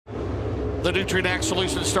the Nutrient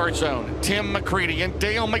Solutions start zone. Tim McCready and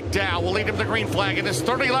Dale McDowell will lead him to the green flag in this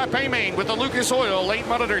 30-lap A-main with the Lucas Oil Late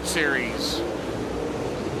Model Dirt Series.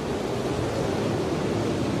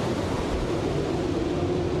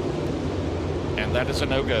 And that is a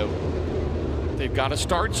no-go. They've got a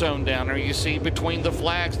start zone down there. You see between the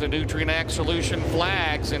flags, the Nutrient Solution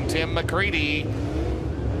flags, and Tim McCready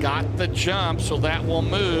got the jump, so that will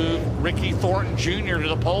move Ricky Thornton Jr. to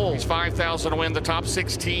the pole. He's 5,000 to win the top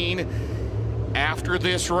 16. After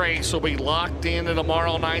this race will be locked into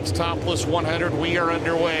tomorrow night's Topless 100. We are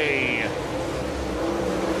underway.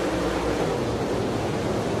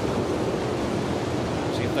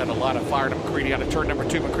 See if that a lot of fire to McCready out of turn number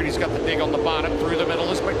 2. McCready's got the dig on the bottom. Through the middle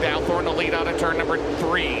is McDowell. Thornton the lead out of turn number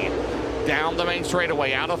 3. Down the main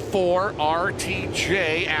straightaway, out of 4,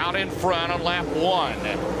 RTJ out in front on lap 1.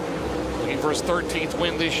 Looking for his 13th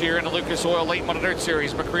win this year in the Lucas Oil Late Model Dirt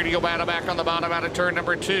Series. McCready will battle back on the bottom out of turn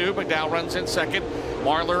number 2. McDowell runs in second.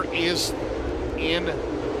 Marlar is in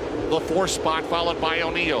the 4th spot, followed by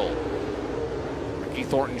O'Neill. Ricky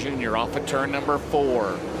Thornton Jr. off of turn number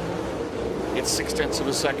 4. It's 0.6 of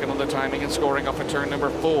a second on the timing and scoring off of turn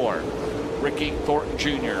number 4. Ricky Thornton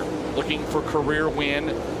Jr. looking for career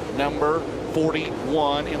win number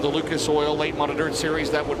 41 in the Lucas Oil Late Model Dirt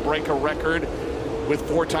Series. That would break a record with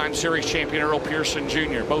 4-time series champion Earl Pearson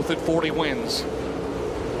Jr., both at 40 wins.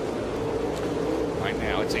 Right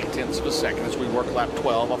now it's 0.8 of a second as we work lap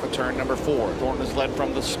 12 off of turn number 4. Thornton has led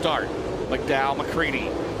from the start. McDowell, McCready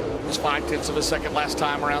was 0.5 of a second last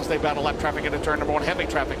time around as they battle lap traffic into turn number 1. Heavy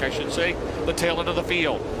traffic, I should say. The tail end of the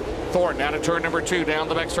field. Thornton out of turn number 2, down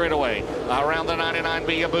the back straightaway. Around the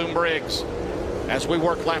 99B of Boom Briggs as we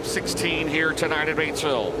work lap 16 here tonight at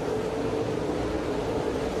Batesville.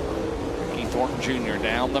 Ricky Thornton Jr.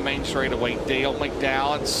 down the main straightaway. Dale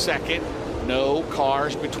McDowell in second. No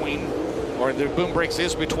cars between, or the Boom Briggs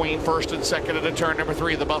is between first and second at turn number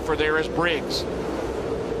 3. The buffer there is Briggs.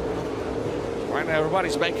 Right now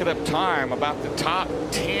everybody's making up time. About the top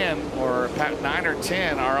 10 or 9 or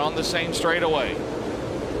 10 are on the same straightaway.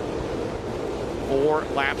 4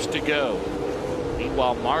 laps to go.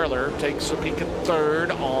 Meanwhile, Marlar takes a peek at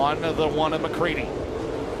third on the one of McCready.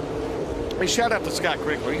 Hey, shout out to Scott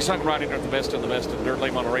Crickler. He's hung right in at the best of the best in dirt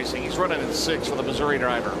late model racing. He's running in 6th for the Missouri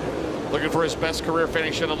driver. Looking for his best career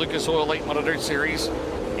finish in the Lucas Oil Late Model Dirt Series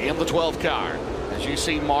in the 12 car. As you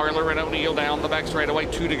see Marlar and O'Neill down the back straightaway,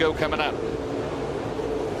 2 to go coming up.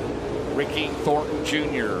 Ricky Thornton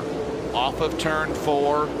Jr. off of turn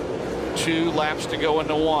 4. 2 laps to go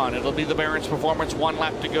into 1. It'll be the Barron's Performance. 1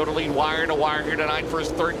 lap to go to lead wire to wire here tonight for his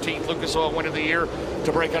 13th Lucas Oil win of the year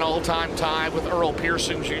to break an all-time tie with Earl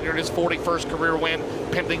Pearson Jr. in his 41st career win,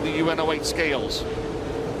 pending the UN08 scales.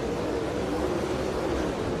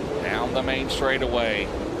 Down the main straightaway.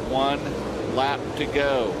 1 lap to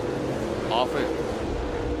go. Off it.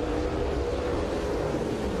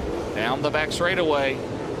 Down the back straightaway.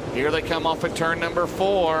 Here they come off at turn number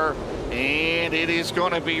 4. And it is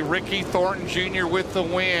going to be Ricky Thornton Jr. with the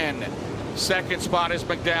win. 2nd spot is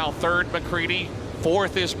McDowell. 3rd, McCready.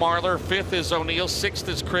 4th is Marlar. 5th is O'Neill. 6th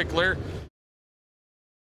is Crickler.